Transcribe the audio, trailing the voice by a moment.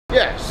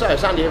Yeah, so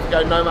it's Andy here for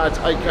Go Nomads,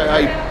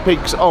 aka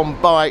Pigs on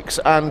Bikes,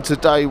 and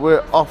today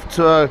we're off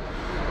to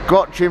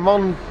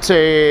Guachimonotes.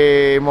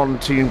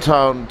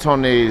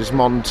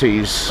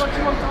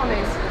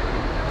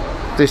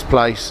 This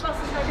place.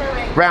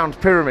 Round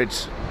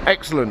pyramids.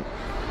 Excellent.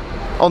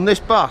 On this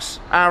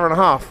bus, hour and a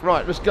half.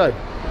 Right, let's go.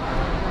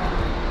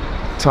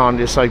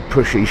 Tanya's so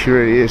pushy, she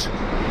really is.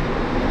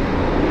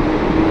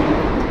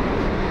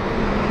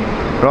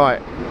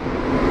 Right.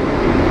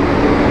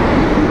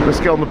 Let's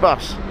get on the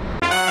bus.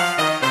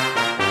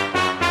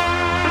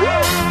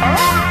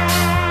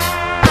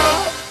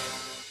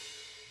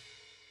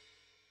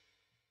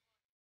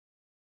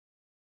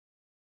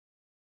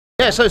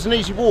 Yeah, so it's an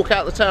easy walk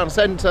out the town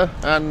centre,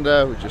 and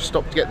we just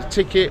stopped to get the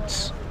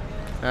tickets,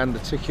 and the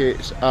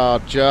tickets are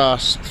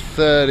just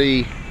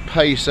 30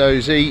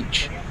 pesos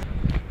each.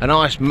 A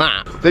nice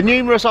map. The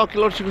numerous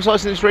archaeological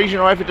sites in this region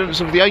are evidence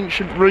of the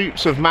ancient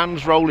roots of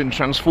man's role in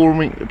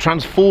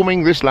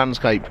transforming this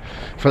landscape.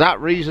 For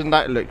that reason,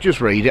 look,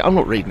 just read it. I'm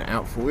not reading it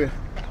out for you.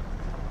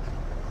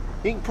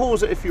 You can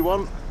pause it if you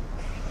want.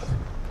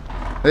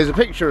 There's a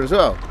picture as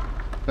well.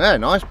 Yeah,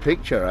 nice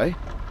picture, eh?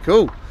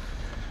 Cool.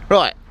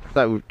 Right.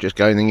 That was just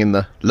going in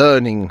the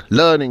learning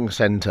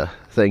centre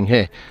thing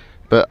here,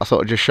 but I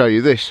thought I'd just show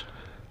you this.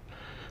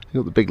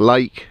 You've got the big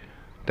lake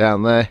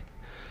down there,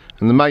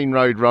 and the main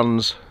road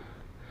runs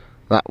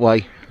that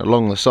way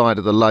along the side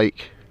of the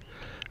lake.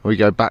 We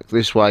go back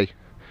this way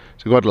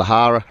to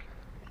Guadalajara.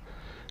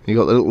 You've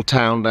got the little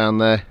town down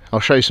there.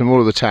 I'll show you some more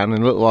of the town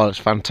in a little while. It's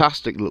a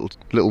fantastic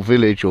little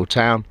village or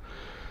town.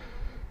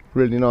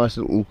 Really nice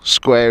little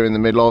square in the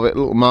middle of it, a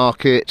little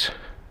market.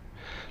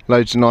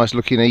 Loads of nice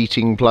looking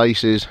eating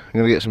places. I'm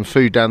going to get some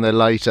food down there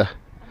later.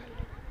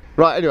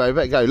 Right, anyway,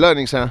 better go.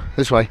 Learning centre.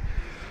 This way.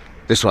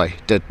 This way.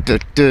 Da, da,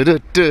 da, da,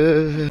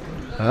 da.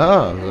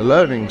 Ah, the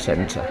learning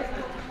centre.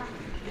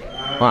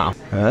 Wow.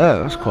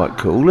 Oh, that's quite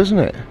cool, isn't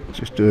it?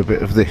 Just do a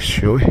bit of this,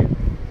 shall we?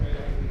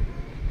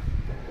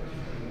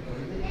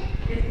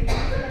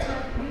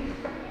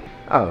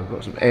 Oh, I've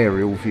got some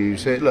aerial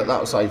views here. Look,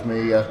 that'll save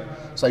me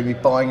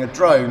buying a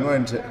drone,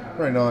 won't it?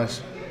 Very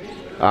nice.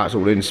 That's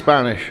all in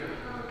Spanish.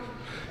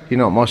 You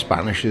know what my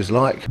Spanish is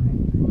like.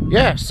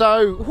 Yeah,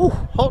 so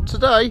hot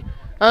today.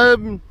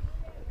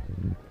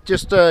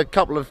 Just a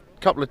couple of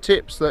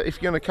tips that if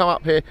you're going to come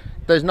up here,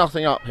 there's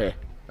nothing up here.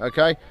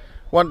 Okay,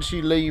 once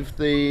you leave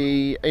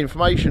the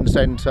information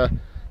centre,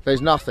 there's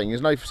nothing.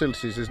 There's no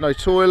facilities. There's no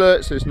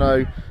toilets. There's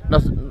nothing.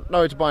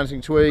 Nowhere to buy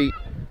anything to eat.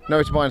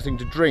 Nowhere to buy anything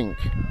to drink.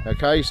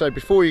 Okay, so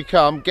before you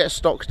come, get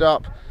stocked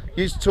up.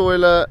 Use the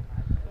toilet.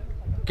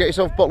 Get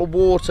yourself a bottle of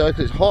water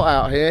because it's hot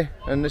out here,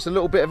 and there's a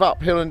little bit of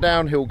uphill and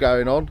downhill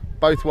going on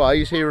both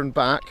ways, here and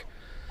back.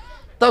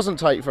 Doesn't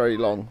take very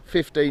long,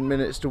 15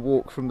 minutes to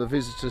walk from the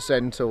visitor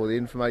centre or the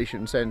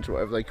information centre,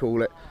 whatever they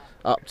call it,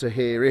 up to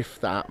here, if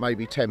that,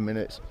 maybe 10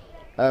 minutes.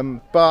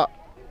 But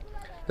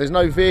there's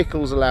no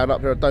vehicles allowed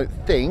up here, I don't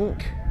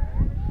think,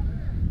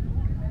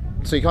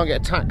 so you can't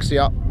get a taxi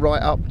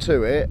right up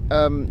to it.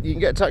 You can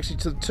get a taxi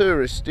to the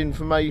tourist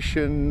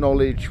information,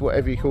 knowledge,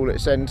 whatever you call it,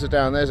 centre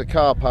down there's a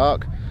car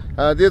park.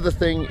 The other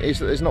thing is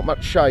that there's not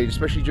much shade,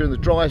 especially during the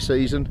dry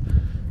season.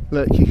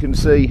 Look, you can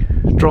see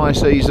dry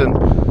season,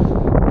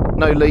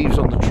 no leaves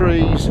on the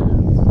trees,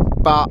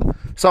 but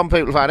some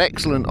people have had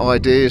excellent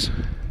ideas.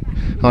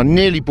 I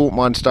nearly bought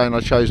mine today and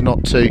I chose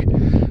not to,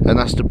 and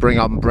that's to bring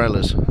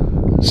umbrellas.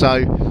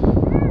 So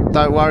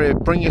don't worry,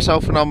 bring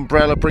yourself an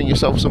umbrella, bring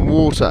yourself some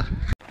water.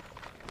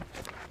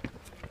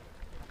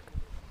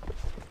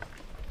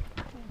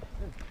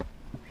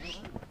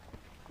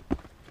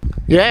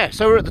 Yeah,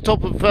 so we're at the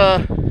top of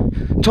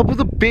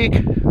the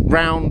big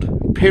round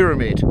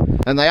pyramid,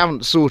 and they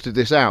haven't sorted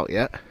this out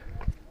yet.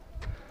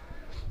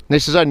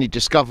 This was only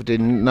discovered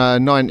in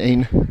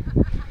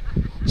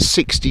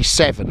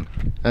 1967,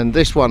 and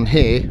this one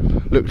here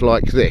looked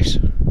like this.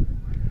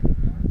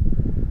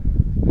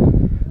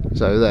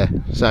 So there,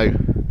 so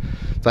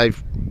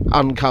they've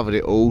uncovered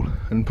it all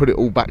and put it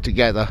all back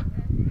together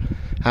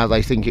how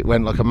they think it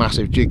went, like a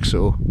massive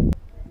jigsaw.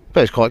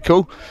 But it's quite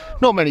cool.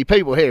 Not many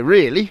people here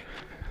really.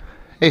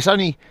 It's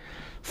only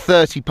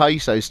 30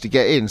 pesos to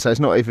get in, so it's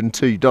not even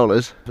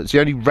 $2. It's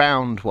the only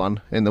round one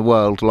in the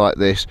world like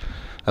this,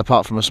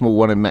 apart from a small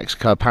one in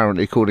Mexico,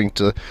 apparently, according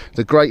to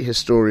the great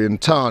historian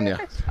Tanya.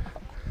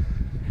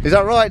 Is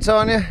that right,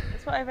 Tanya?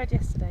 That's what I read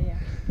yesterday, yeah.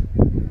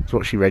 That's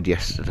what she read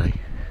yesterday.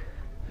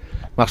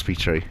 Must be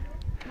true.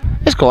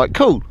 It's quite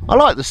cool. I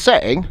like the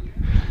setting.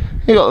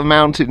 You got the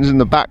mountains in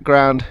the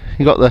background,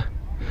 you got the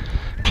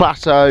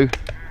plateau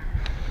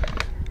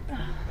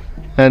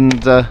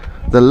and the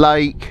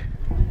lake,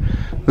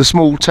 the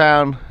small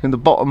town in the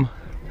bottom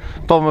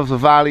of the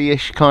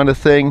valley-ish kind of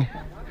thing,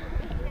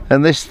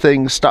 and this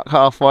thing stuck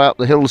halfway up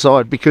the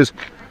hillside because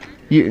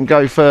you can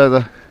go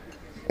further.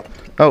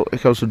 Oh, here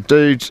comes some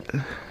dudes,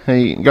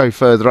 and you can go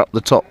further up the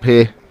top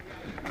here,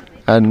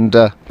 and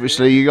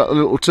obviously you got the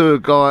little tour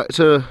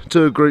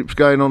groups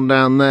going on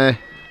down there,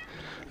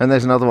 and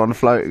there's another one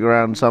floating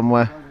around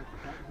somewhere,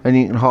 and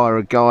you can hire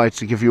a guide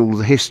to give you all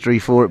the history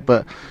for it.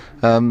 But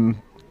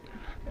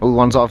All the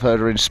ones I've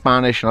heard are in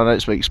Spanish, and I don't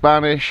speak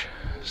Spanish,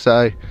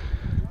 so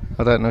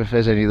I don't know if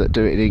there's any that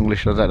do it in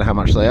English, and I don't know how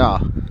much they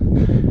are.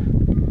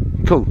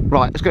 Cool,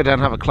 right, let's go down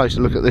and have a closer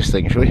look at this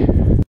thing, shall we?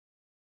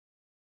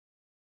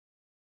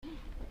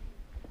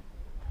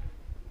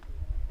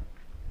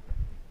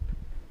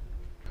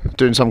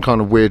 Doing some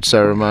kind of weird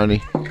ceremony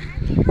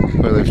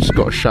where they've just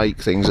got to shake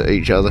things at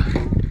each other.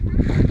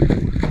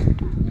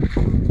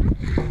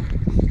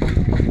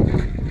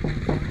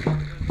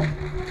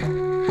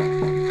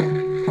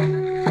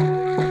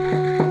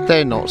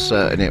 They're not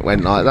certain it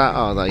went like that,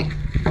 are they?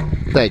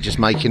 They're just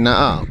making that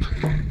up.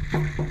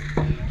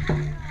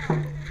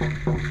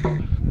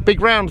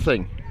 Big round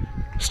thing.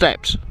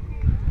 Steps.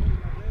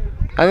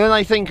 And then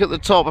they think at the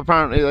top,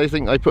 apparently they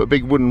think they put a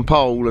big wooden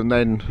pole and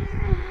then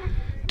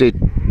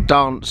did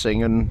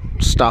dancing and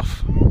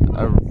stuff.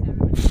 A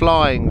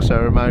flying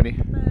ceremony.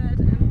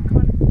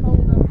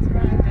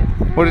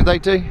 What did they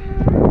do?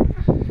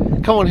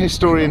 Come on,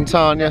 historian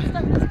Tanya.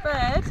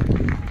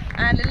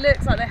 And it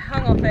looks like they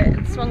hung off it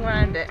and swung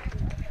around it.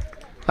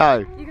 Oh.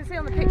 You can see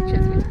on the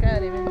pictures we took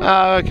earlier.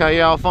 Oh, okay,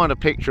 yeah, I'll find a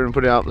picture and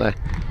put it up there.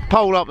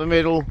 Pole up the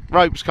middle,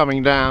 ropes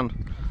coming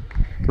down,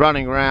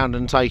 running around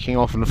and taking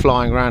off and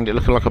flying around it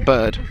looking like a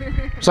bird.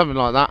 Something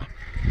like that.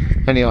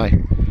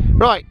 Anyway.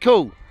 Right,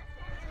 cool.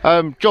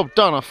 Job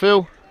done, I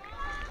feel.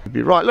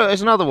 Right, look,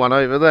 there's another one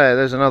over there.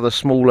 There's another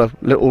smaller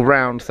little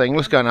round thing.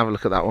 Let's go and have a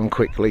look at that one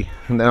quickly.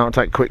 And then I'll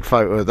take a quick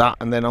photo of that,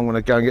 and then I'm going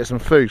to go and get some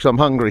food because I'm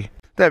hungry.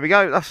 There we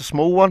go, that's a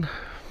small one.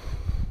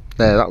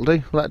 There, that'll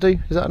do. Will that do?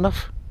 Is that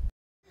enough?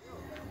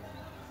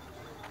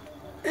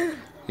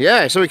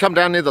 Yeah, so we come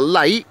down near the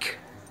lake.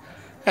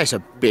 It's a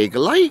big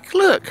lake,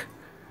 look.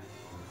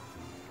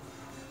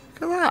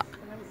 Look at that.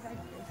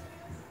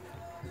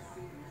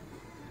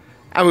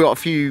 And we've got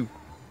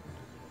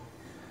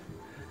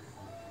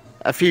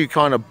a few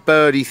kind of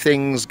birdie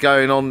things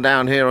going on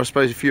down here. I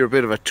suppose if you're a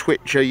bit of a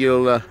twitcher,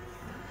 you'd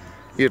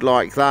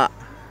like that.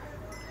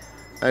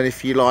 And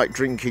if you like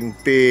drinking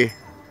beer,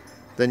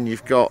 then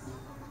you've got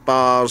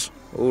bars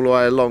all the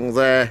way along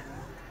there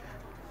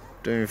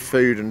doing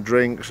food and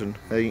drinks, and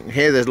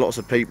here there's lots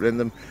of people in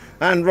them.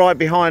 And right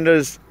behind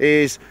us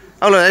is,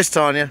 oh look, there's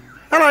Tanya.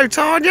 Hello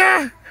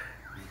Tanya!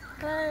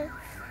 Hello.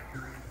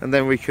 And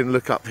then we can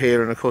look up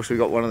here, and of course we've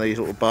got one of these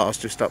little bars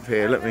just up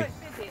here. Let me.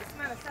 It's busy. It's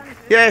Semana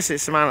Santa. Yes,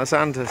 it's Semana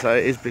Santa, so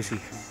it is busy.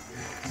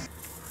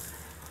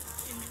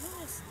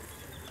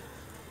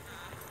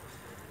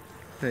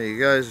 There you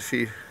go, there's a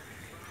few.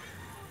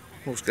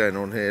 What's going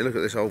on here? Look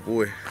at this old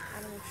boy.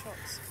 Animal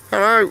shots.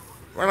 Hello,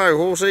 hello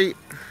horsey.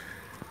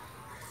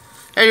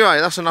 Anyway,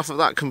 that's enough of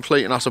that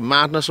complete and utter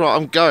madness. Right,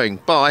 I'm going,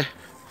 bye.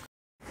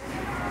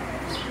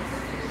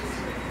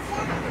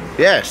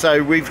 Yeah,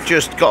 so we've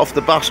just got off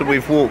the bus and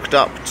we've walked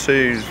up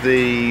to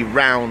the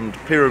round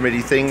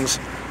pyramid-y things.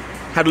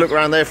 Had a look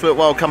around there for a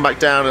little while, come back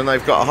down, and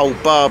they've got a whole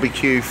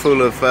barbecue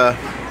full of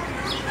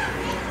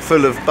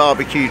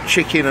barbecued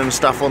chicken and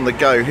stuff on the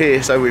go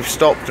here. So we've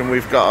stopped and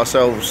we've got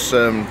ourselves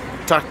some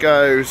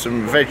tacos,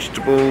 some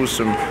vegetables,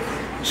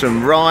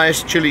 some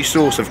rice, chili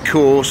sauce of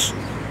course,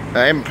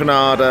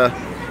 empanada,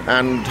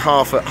 and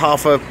half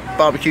a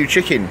barbecue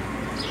chicken.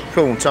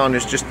 Cool,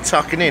 Tanya's just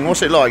tucking in.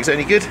 What's it like? Is it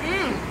any good?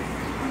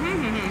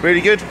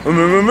 Really good?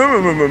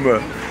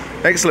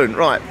 Excellent,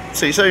 right,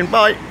 see you soon,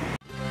 bye.